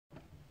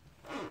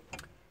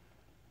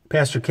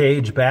Pastor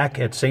Cage back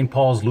at St.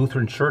 Paul's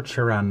Lutheran Church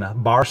here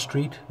on Bar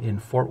Street in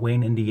Fort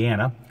Wayne,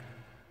 Indiana,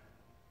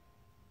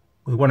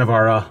 with one of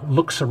our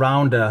looks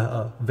around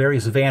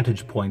various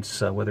vantage points,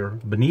 whether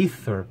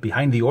beneath or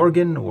behind the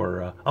organ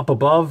or up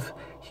above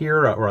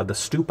here or the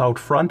stoop out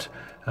front.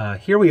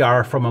 Here we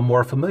are from a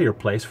more familiar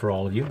place for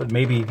all of you, but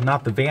maybe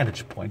not the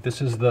vantage point.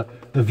 This is the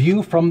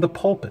view from the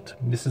pulpit.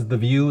 This is the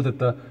view that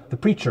the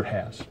preacher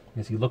has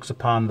as he looks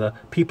upon the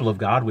people of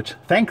God, which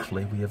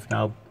thankfully we have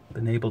now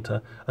been able to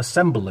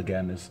assemble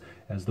again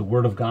as the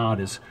Word of God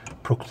is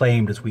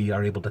proclaimed, as we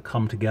are able to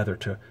come together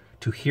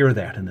to hear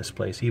that in this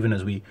place, even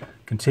as we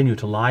continue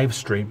to live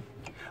stream.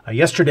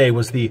 Yesterday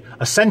was the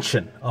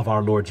ascension of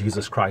our Lord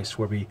Jesus Christ,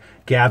 where we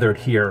gathered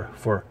here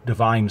for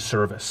divine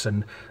service.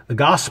 And the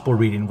gospel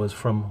reading was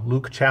from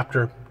Luke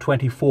chapter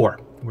 24,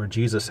 where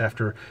Jesus,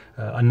 after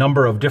a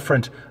number of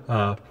different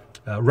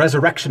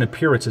resurrection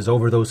appearances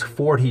over those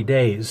 40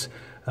 days,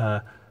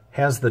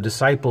 has the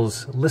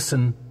disciples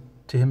listen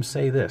to him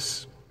say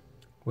this,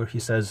 where he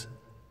says,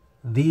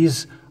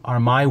 "These are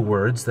my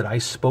words that I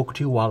spoke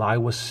to you while I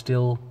was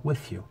still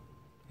with you."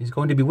 He's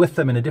going to be with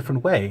them in a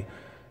different way,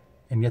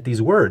 and yet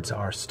these words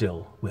are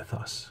still with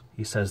us.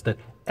 He says that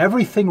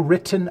everything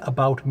written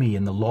about me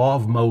in the law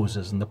of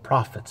Moses and the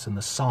prophets and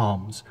the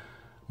Psalms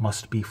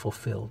must be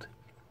fulfilled.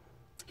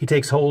 He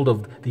takes hold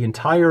of the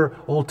entire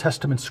Old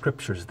Testament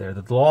scriptures there,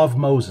 the law of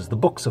Moses, the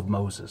books of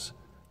Moses,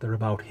 they're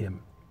about him.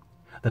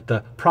 That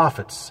the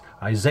prophets,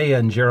 Isaiah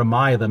and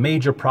Jeremiah, the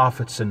major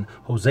prophets, and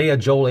Hosea,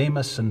 Joel,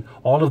 Amos, and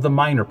all of the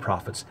minor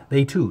prophets,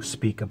 they too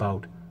speak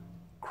about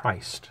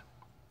Christ.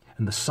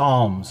 And the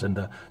Psalms and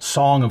the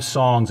Song of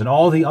Songs and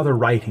all the other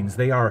writings,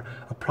 they are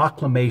a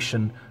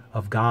proclamation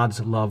of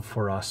God's love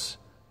for us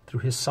through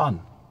his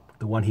Son.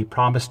 The one he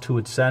promised to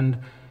would send,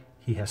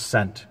 he has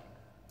sent.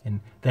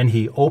 And then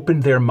he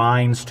opened their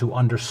minds to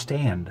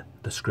understand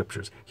the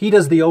Scriptures. He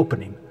does the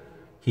opening.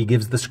 He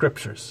gives the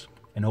Scriptures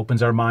and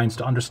opens our minds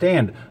to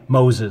understand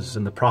Moses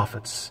and the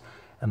prophets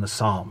and the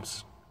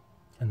Psalms.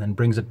 And then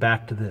brings it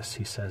back to this.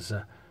 He says,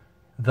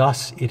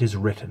 thus it is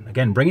written.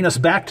 Again, bringing us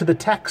back to the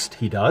text,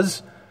 he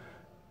does.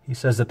 He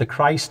says that the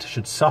Christ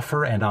should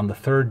suffer and on the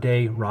third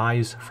day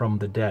rise from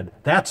the dead.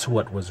 That's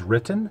what was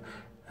written,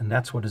 and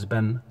that's what has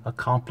been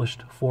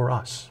accomplished for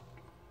us.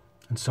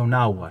 And so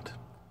now what?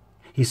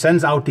 He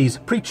sends out these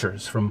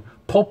preachers from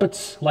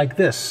pulpits like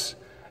this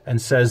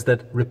and says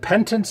that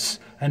repentance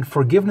and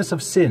forgiveness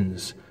of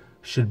sins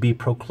should be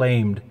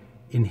proclaimed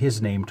in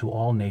his name to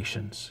all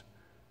nations,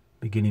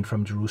 beginning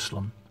from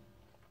Jerusalem.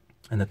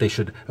 And that they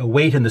should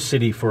wait in the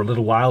city for a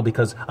little while,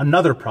 because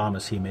another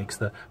promise he makes,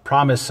 the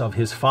promise of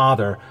his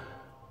Father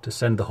to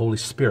send the Holy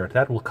Spirit,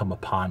 that will come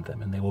upon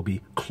them, and they will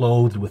be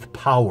clothed with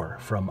power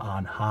from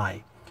on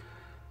high.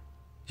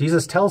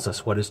 Jesus tells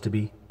us what is to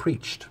be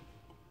preached.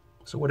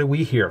 So what do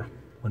we hear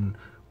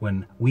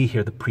when we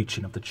hear the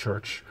preaching of the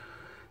church?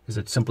 Is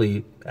it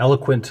simply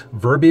eloquent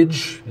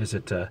verbiage? Is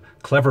it a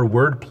clever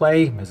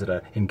wordplay? Is it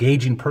an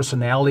engaging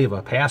personality of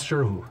a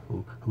pastor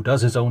who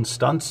does his own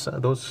stunts?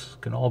 Those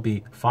can all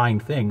be fine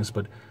things,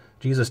 but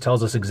Jesus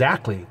tells us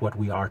exactly what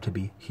we are to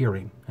be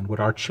hearing and what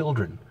our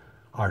children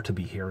are to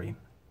be hearing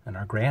and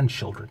our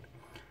grandchildren.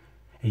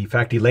 In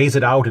fact, he lays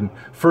it out in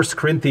 1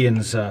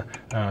 Corinthians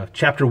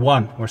chapter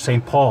 1, where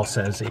St. Paul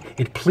says,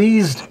 it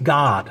pleased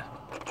God.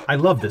 I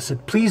love this.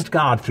 It pleased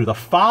God through the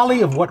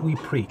folly of what we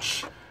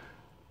preach,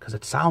 because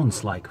it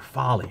sounds like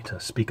folly to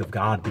speak of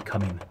God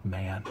becoming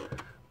man,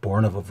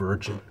 born of a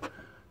virgin,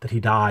 that he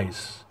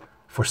dies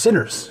for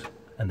sinners,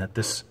 and that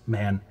this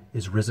man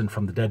is risen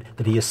from the dead,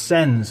 that he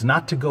ascends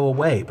not to go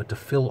away, but to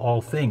fill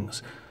all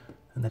things,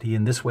 and that he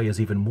in this way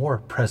is even more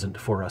present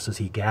for us as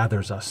he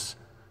gathers us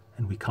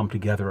and we come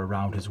together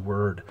around his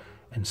word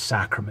and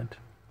sacrament.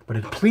 But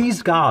it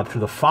pleased God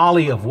through the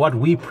folly of what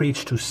we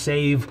preach to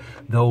save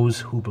those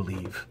who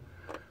believe.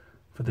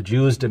 For the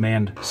Jews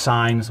demand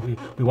signs. We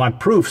want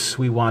proofs.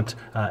 We want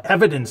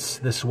evidence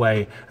this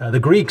way. The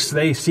Greeks,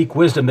 they seek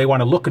wisdom. They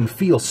want to look and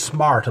feel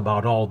smart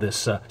about all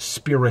this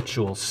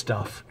spiritual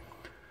stuff.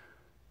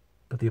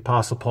 But the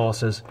Apostle Paul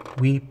says,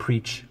 we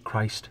preach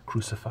Christ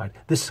crucified.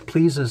 This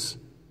pleases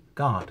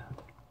God.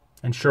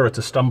 And sure, it's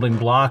a stumbling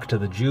block to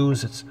the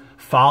Jews. It's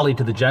folly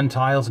to the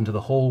Gentiles and to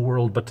the whole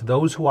world. But to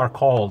those who are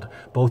called,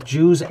 both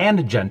Jews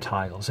and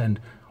Gentiles, and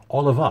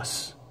all of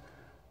us,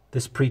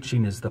 this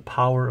preaching is the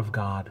power of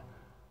God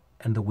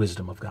and the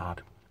wisdom of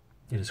God.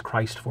 It is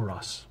Christ for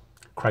us,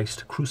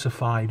 Christ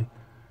crucified,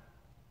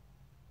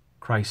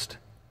 Christ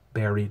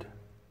buried,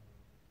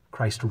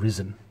 Christ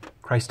risen,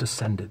 Christ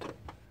ascended,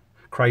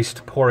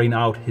 Christ pouring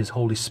out his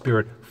Holy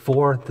Spirit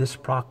for this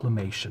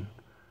proclamation,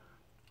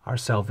 our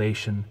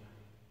salvation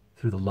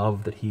through the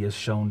love that he has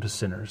shown to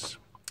sinners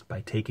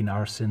by taking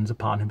our sins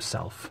upon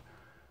himself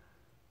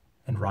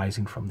and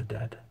rising from the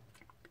dead.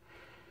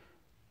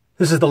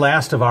 This is the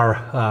last of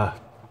our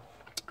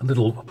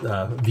little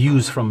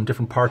views from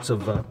different parts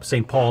of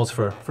St. Paul's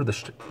for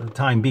the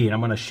time being.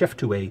 I'm going to shift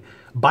to a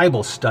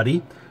Bible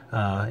study.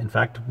 In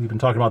fact, we've been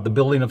talking about the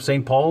building of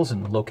St. Paul's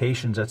and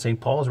locations at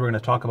St. Paul's. We're going to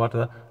talk about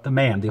the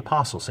man, the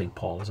Apostle St.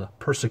 Paul, as a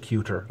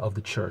persecutor of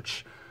the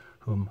church,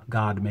 whom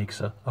God makes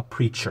a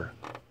preacher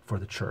for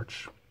the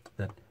church,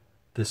 that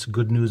this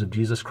good news of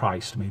Jesus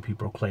Christ may be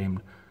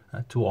proclaimed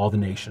to all the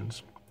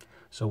nations.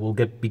 So we'll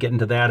be getting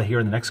to that here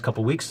in the next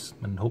couple weeks,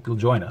 and hope you'll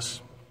join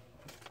us.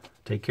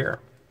 Take care.